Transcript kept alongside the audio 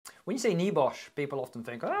When you say NEBOSH, people often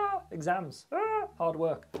think, exams, hard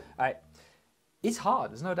work. Right. It's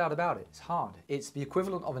hard, there's no doubt about it. It's hard. It's the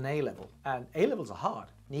equivalent of an A-level, and A-levels are hard.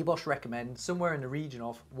 NEBOSH recommends somewhere in the region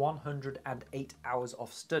of 108 hours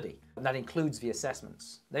of study, and that includes the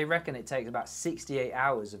assessments. They reckon it takes about 68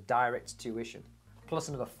 hours of direct tuition, plus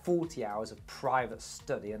another 40 hours of private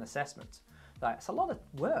study and assessment. That's a lot of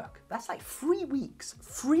work. That's like 3 weeks,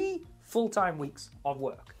 3 full-time weeks of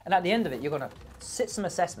work. And at the end of it, you're gonna sit some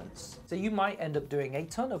assessments. So you might end up doing a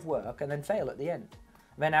ton of work and then fail at the end.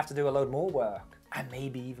 Then have to do a load more work and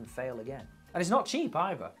maybe even fail again. And it's not cheap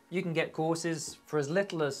either. You can get courses for as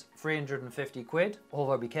little as 350 quid,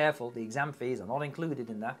 although be careful, the exam fees are not included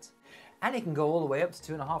in that. And it can go all the way up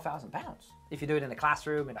to £2,500 if you do it in a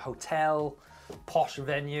classroom, in a hotel, posh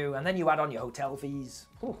venue, and then you add on your hotel fees.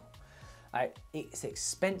 It's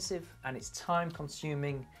expensive and it's time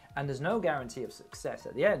consuming, and there's no guarantee of success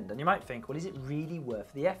at the end. And you might think, well, is it really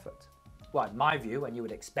worth the effort? Well, in my view, and you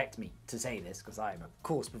would expect me to say this because I am a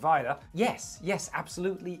course provider, yes,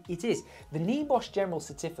 absolutely it is. The NEBOSH General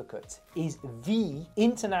Certificate is the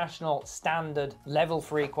international standard level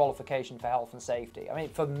 3 qualification for health and safety. I mean,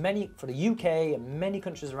 for the UK and many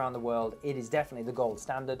countries around the world, it is definitely the gold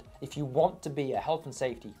standard. If you want to be a health and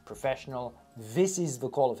safety professional, this is the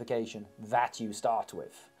qualification that you start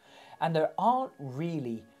with. And there aren't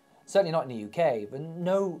really, certainly not in the UK, but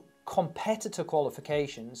no competitor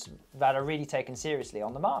qualifications that are really taken seriously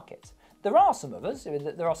on the market. There are some others,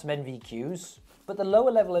 there are some NVQs, but the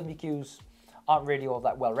lower level NVQs aren't really all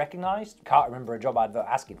that well recognised. Can't remember a job advert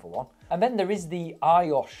asking for one. And then there is the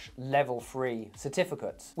IOSH level 3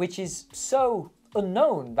 certificate, which is so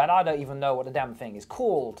unknown that I don't even know what the damn thing is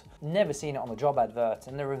called. Never seen it on a job advert,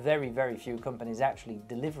 and there are very, very few companies actually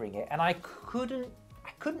delivering it, and I couldn't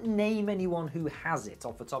name anyone who has it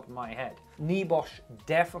off the top of my head. NEBOSH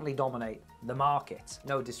definitely dominate the market.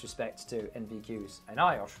 No disrespect to NVQs and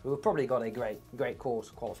IOSH, who have probably got a great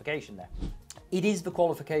course qualification there. It is the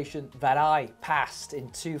qualification that I passed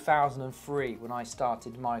in 2003 when I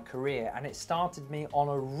started my career, and it started me on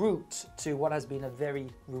a route to what has been a very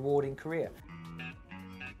rewarding career.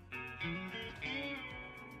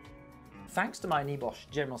 Thanks to my NEBOSH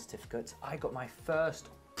General Certificate, I got my first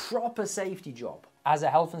proper safety job as a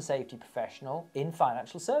health and safety professional in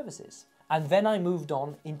financial services. And then I moved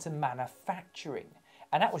on into manufacturing,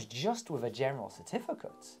 and that was just with a general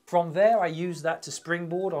certificate. From there, I used that to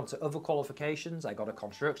springboard onto other qualifications. I got a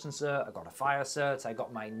construction cert, I got a fire cert, I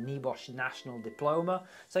got my NEBOSH National diploma.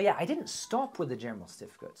 So yeah, I didn't stop with the general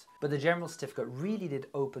certificate, but the general certificate really did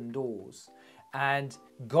open doors and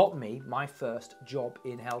got me my first job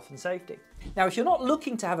in health and safety. Now, if you're not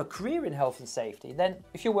looking to have a career in health and safety, then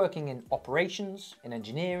if you're working in operations, in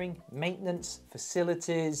engineering, maintenance,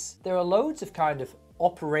 facilities, there are loads of kind of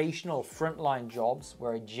operational frontline jobs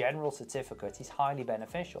where a general certificate is highly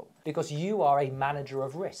beneficial because you are a manager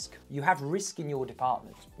of risk. You have risk in your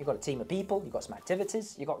department. You've got a team of people, you've got some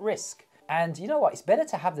activities, you've got risk. And you know what? It's better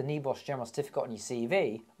to have the NEBOSH General Certificate on your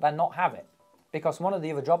CV than not have it, because one of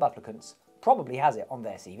the other job applicants probably has it on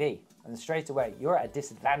their CV, and straight away you're at a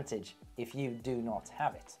disadvantage if you do not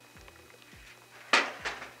have it.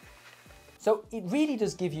 So it really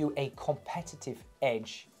does give you a competitive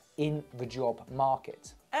edge in the job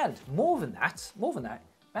market. And more than that, it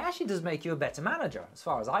actually does make you a better manager, as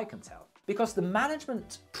far as I can tell. Because the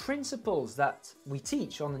management principles that we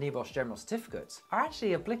teach on the NEBOSH General Certificate are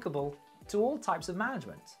actually applicable to all types of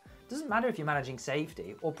management. Doesn't matter if you're managing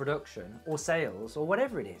safety or production or sales or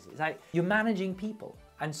whatever it is. It's like you're managing people.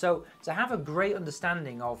 And so to have a great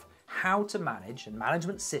understanding of how to manage and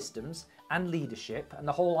management systems and leadership and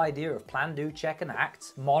the whole idea of plan, do, check and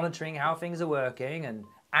act, monitoring how things are working and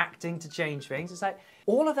acting to change things, it's like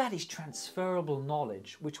all of that is transferable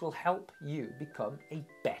knowledge which will help you become a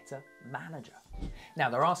better manager. Now,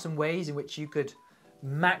 there are some ways in which you could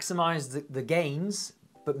maximize the gains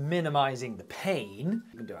but minimizing the pain.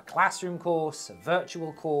 You can do a classroom course, a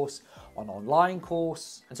virtual course, an online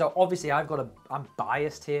course. And so obviously I'm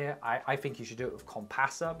biased here. I think you should do it with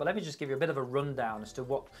Compassa, but let me just give you a bit of a rundown as to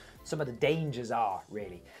what some of the dangers are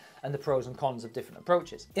really, and the pros and cons of different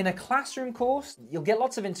approaches. In a classroom course, you'll get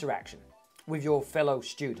lots of interaction with your fellow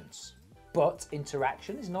students. But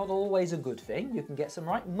interaction is not always a good thing. You can get some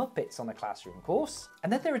right muppets on a classroom course.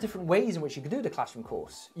 And then there are different ways in which you can do the classroom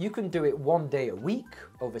course. You can do it 1 day a week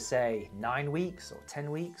over, say, 9 weeks or 10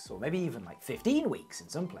 weeks, or maybe even like 15 weeks in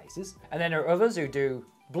some places. And then there are others who do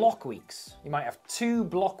block weeks. You might have 2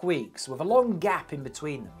 block weeks with a long gap in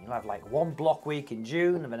between them. You'll have like 1 block week in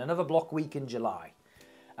June and then another block week in July.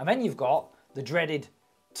 And then you've got the dreaded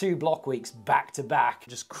 2 block weeks back to back,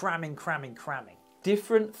 just cramming.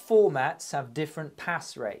 Different formats have different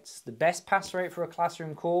pass rates. The best pass rate for a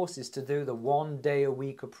classroom course is to do the 1 day a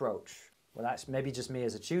week approach. Well, that's maybe just me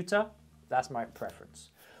as a tutor. That's my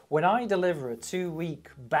preference. When I deliver a 2-week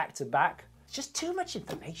back-to-back, it's just too much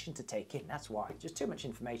information to take in. That's why, just too much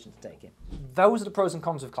information to take in. Those are the pros and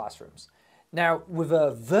cons of classrooms. Now, with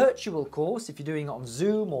a virtual course, if you're doing it on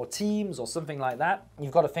Zoom or Teams or something like that,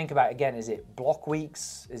 you've got to think about, again, is it block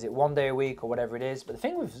weeks? Is it 1 day a week or whatever it is? But the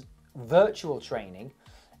thing with virtual training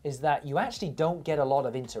is that you actually don't get a lot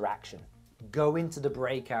of interaction. Go into the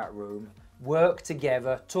breakout room, work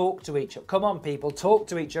together, talk to each other. Come on, people, talk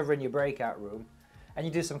to each other in your breakout room, and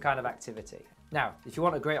you do some kind of activity. Now, if you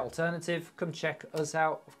want a great alternative, come check us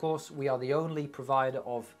out. Of course, we are the only provider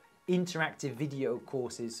of interactive video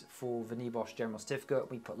courses for the NEBOSH General Certificate.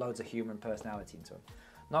 We put loads of humour and personality into them.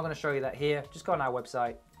 I'm not going to show you that here. Just go on our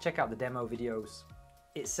website, check out the demo videos.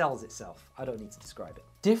 It sells itself. I don't need to describe it.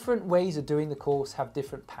 Different ways of doing the course have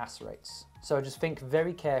different pass rates. So just think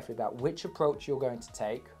very carefully about which approach you're going to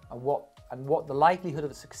take and what the likelihood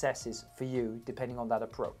of success is for you depending on that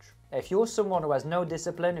approach. If you're someone who has no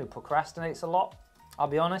discipline, who procrastinates a lot, I'll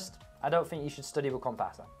be honest, I don't think you should study with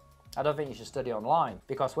Compassa. I don't think you should study online,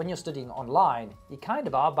 because when you're studying online, you kind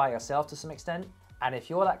of are by yourself to some extent. And if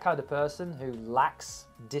you're that kind of person who lacks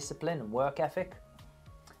discipline and work ethic,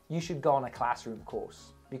 you should go on a classroom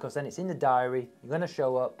course, because then it's in the diary, you're going to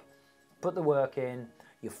show up, put the work in,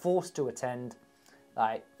 you're forced to attend,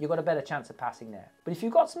 you've got a better chance of passing there. But if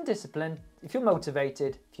you've got some discipline, if you're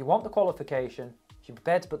motivated, if you want the qualification, if you're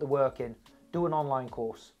prepared to put the work in, do an online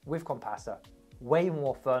course with Compassa. Way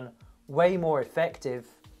more fun, way more effective,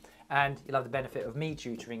 and you'll have the benefit of me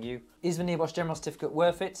tutoring you. Is the NEBOSH General Certificate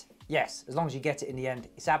worth it? Yes, as long as you get it in the end,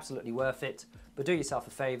 it's absolutely worth it. But do yourself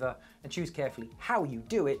a favour and choose carefully how you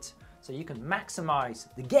do it so you can maximise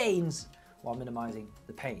the gains while minimising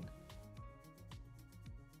the pain.